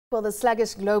Well, the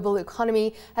sluggish global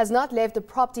economy has not left the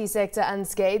property sector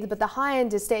unscathed, but the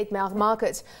high-end estate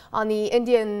market on the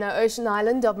Indian Ocean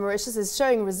island of Mauritius is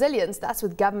showing resilience. That's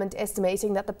with government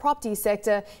estimating that the property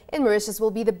sector in Mauritius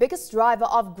will be the biggest driver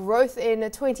of growth in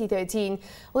 2013.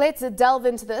 Let's delve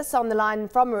into this. On the line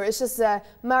from Mauritius,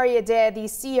 Murray Adair, the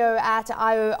CEO at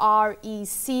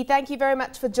IOREC. Thank you very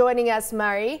much for joining us,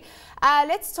 Murray.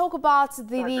 Let's talk about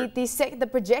the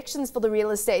projections for the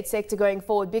real estate sector going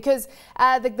forward, because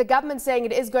the government saying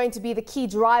it is going to be the key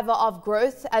driver of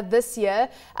growth this year,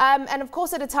 and of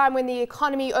course at a time when the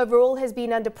economy overall has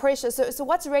been under pressure. So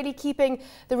what's really keeping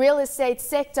the real estate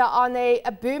sector on a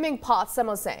booming path, some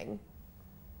are saying?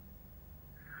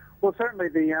 Well, certainly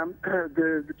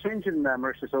the change in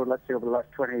Mauritius, let's say over the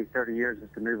last 20, 30 years, is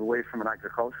to move away from an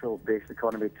agricultural-based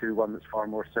economy to one that's far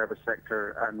more service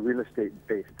sector and real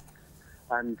estate-based.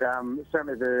 And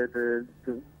certainly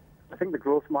I think the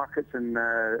growth markets in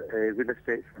real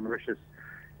estate for Mauritius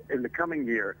in the coming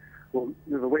year will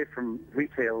move away from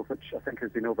retail, which I think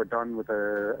has been overdone with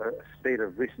a spate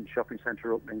of recent shopping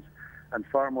centre openings, and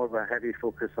far more of a heavy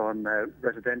focus on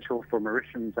residential for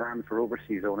Mauritians and for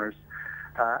overseas owners,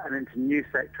 and into new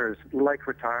sectors like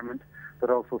retirement, but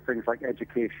also things like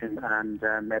education and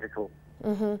medical.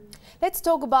 Let's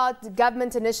talk about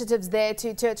government initiatives there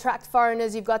to attract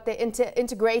foreigners. You've got the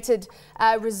integrated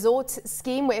resort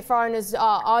scheme where foreigners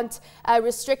aren't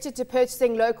restricted to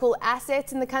purchasing local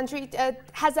assets in the country.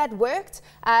 Has that worked?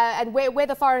 And where are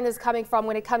the foreigners coming from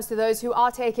when it comes to those who are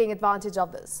taking advantage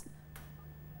of this?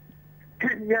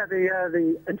 Yeah,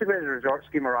 the integrated resort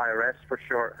scheme, or IRS for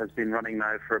short, has been running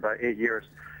now for about 8 years.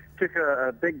 Took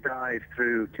a big dive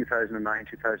through 2009,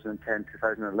 2010,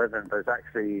 2011, but has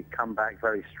actually come back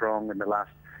very strong in the last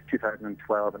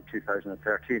 2012 and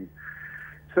 2013.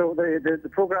 So the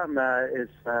program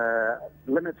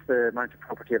limits the amount of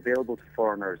property available to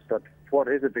foreigners, but what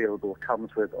is available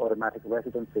comes with automatic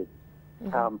residency.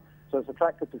 So it's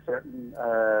attractive to certain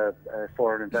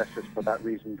foreign investors for that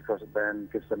reason, because it then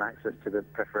gives them access to the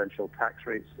preferential tax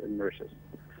rates in Mauritius.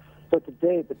 So to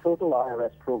date, the total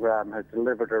IRS program has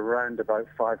delivered around about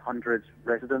 500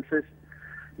 residences.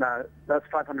 Now, that's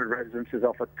 500 residences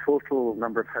off a total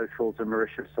number of households in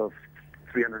Mauritius of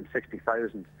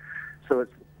 360,000. So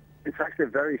it's actually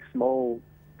a very small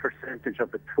percentage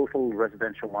of the total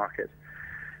residential market.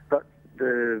 But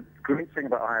the great thing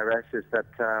about IRS is that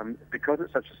because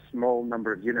it's such a small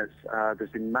number of units,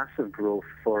 there's been massive growth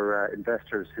for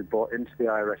investors who bought into the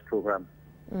IRS program.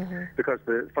 Because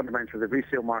fundamentally the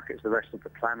resale market is the rest of the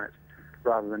planet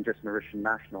rather than just Mauritian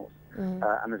nationals.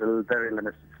 And there's a very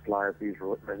limited supply of these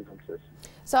residences.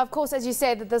 So of course, as you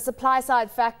said, the supply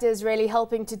side factor is really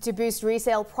helping to boost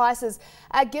resale prices.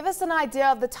 Give us an idea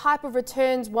of the type of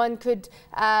returns one could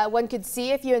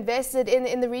see if you invested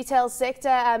in the retail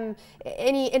sector.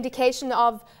 Any indication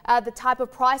of the type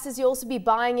of prices you'll also be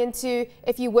buying into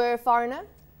if you were a foreigner?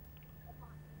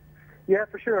 Yeah,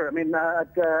 for sure. I mean,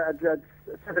 I'd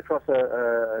sent across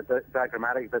a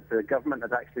diagrammatic that the government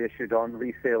had actually issued on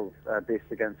resales based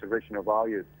against original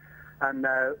values. And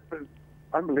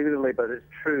unbelievably, but it's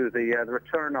true, the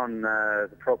return on the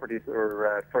properties that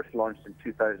were first launched in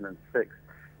 2006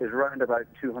 is around about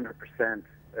 200%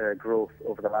 growth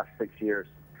over the last 6 years.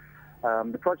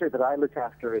 The project that I look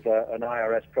after is an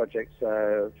IRS project,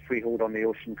 freehold on the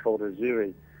ocean, called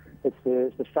Azuri. It's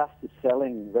the fastest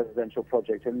selling residential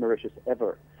project in Mauritius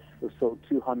ever. We've sold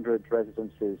 200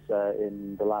 residences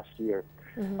in the last year.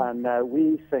 And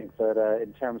we think that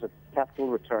in terms of capital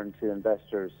return to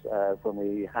investors, when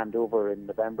we hand over in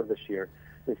November this year,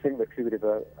 we think there could be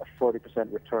a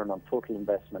 40% return on total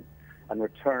investment, and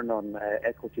return on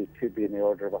equity could be in the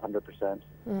order of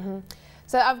 100%.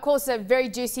 So, of course, very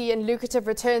juicy and lucrative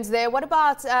returns there. What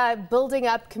about building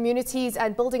up communities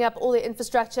and building up all the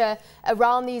infrastructure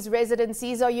around these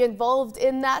residencies? Are you involved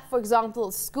in that? For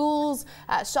example, schools,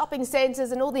 shopping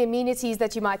centres, and all the amenities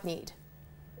that you might need?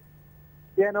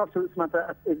 Yeah, no, absolutely,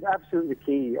 Samantha. It's absolutely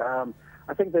key.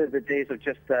 I think the days of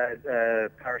just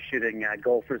parachuting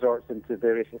golf resorts into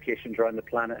various locations around the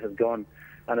planet has gone.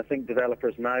 And I think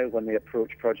developers now, when they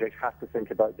approach projects, have to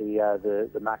think about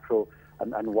the macro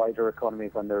and wider economy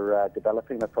when they're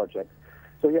developing their projects.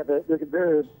 So yeah,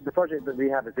 the project that we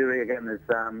have at Zuri, again, is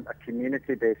a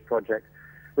community-based project.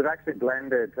 We've actually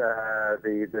blended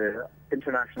the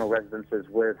international residences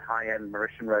with high-end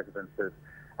Mauritian residences,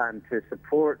 and to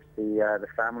support the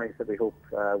families that we hope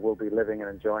will be living and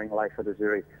enjoying life at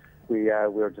Azuri,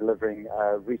 we're delivering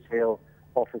retail,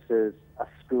 offices, a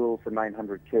school for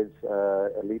 900 kids,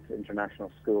 elite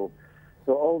international school.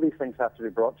 So all these things have to be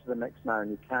brought to the mix now, and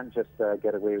you can't just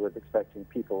get away with expecting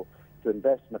people. to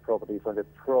invest in a property when they're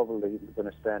probably going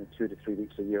to spend 2 to 3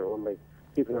 weeks a year only.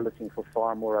 People are looking for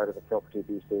far more out of the property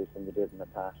these days than they did in the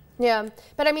past. Yeah,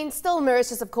 but I mean, still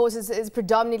Mauritius, of course, is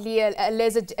predominantly a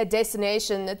leisure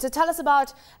destination. To tell us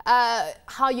about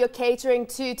how you're catering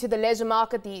to the leisure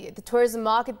market, the tourism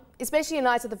market, especially in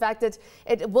light of the fact that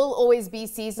it will always be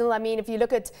seasonal. I mean, if you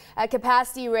look at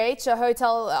capacity rate,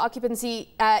 hotel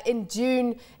occupancy in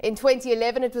June in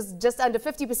 2011, it was just under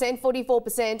 50%,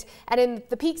 44%, and in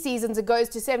the peak seasons it goes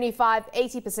to 75,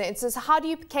 80%. So how do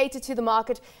you cater to the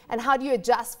market, and how do you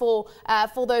adjust for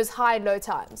those high and low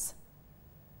times?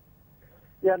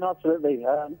 Yeah, no, absolutely.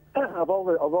 Of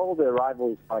all the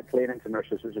arrivals by plane into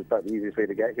Mauritius, which is about the easiest way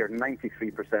to get here,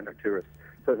 93% are tourists.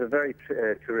 So it's a very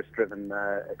tourist-driven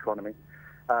economy.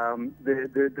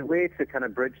 The way to kind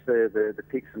of bridge the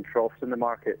peaks and troughs in the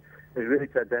market is really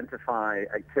to identify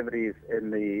activities in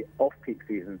the off-peak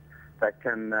season that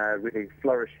can really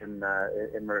flourish in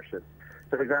Mauritius.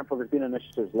 So, for example, there's been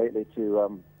initiatives lately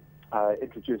to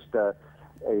introduce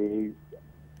a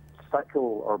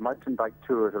cycle or mountain bike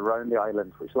tours around the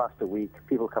island, which last a week.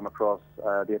 People come across.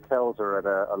 The hotels are at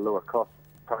a lower cost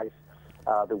price.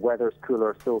 The weather's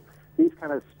cooler. So these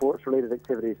kind of sports-related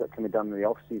activities that can be done in the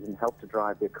off-season help to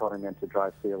drive the economy and to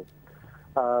drive sales.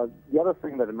 The other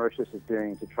thing that Mauritius is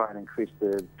doing to try and increase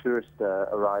the tourist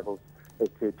arrivals is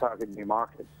to target new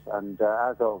markets. And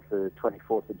as of the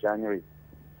 24th of January,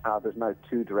 there's now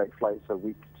 2 direct flights a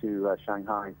week to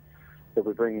Shanghai. That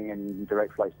we're bringing in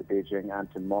direct flights to Beijing and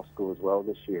to Moscow as well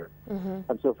this year.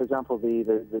 And so, for example,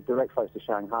 the direct flights to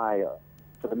Shanghai,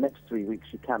 for the next 3 weeks,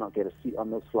 you cannot get a seat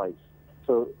on those flights.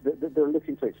 So they're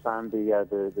looking to expand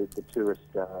the tourist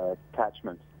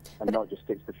catchment and not just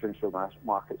stick to the traditional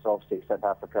markets of, say, South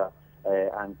Africa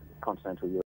and continental Europe.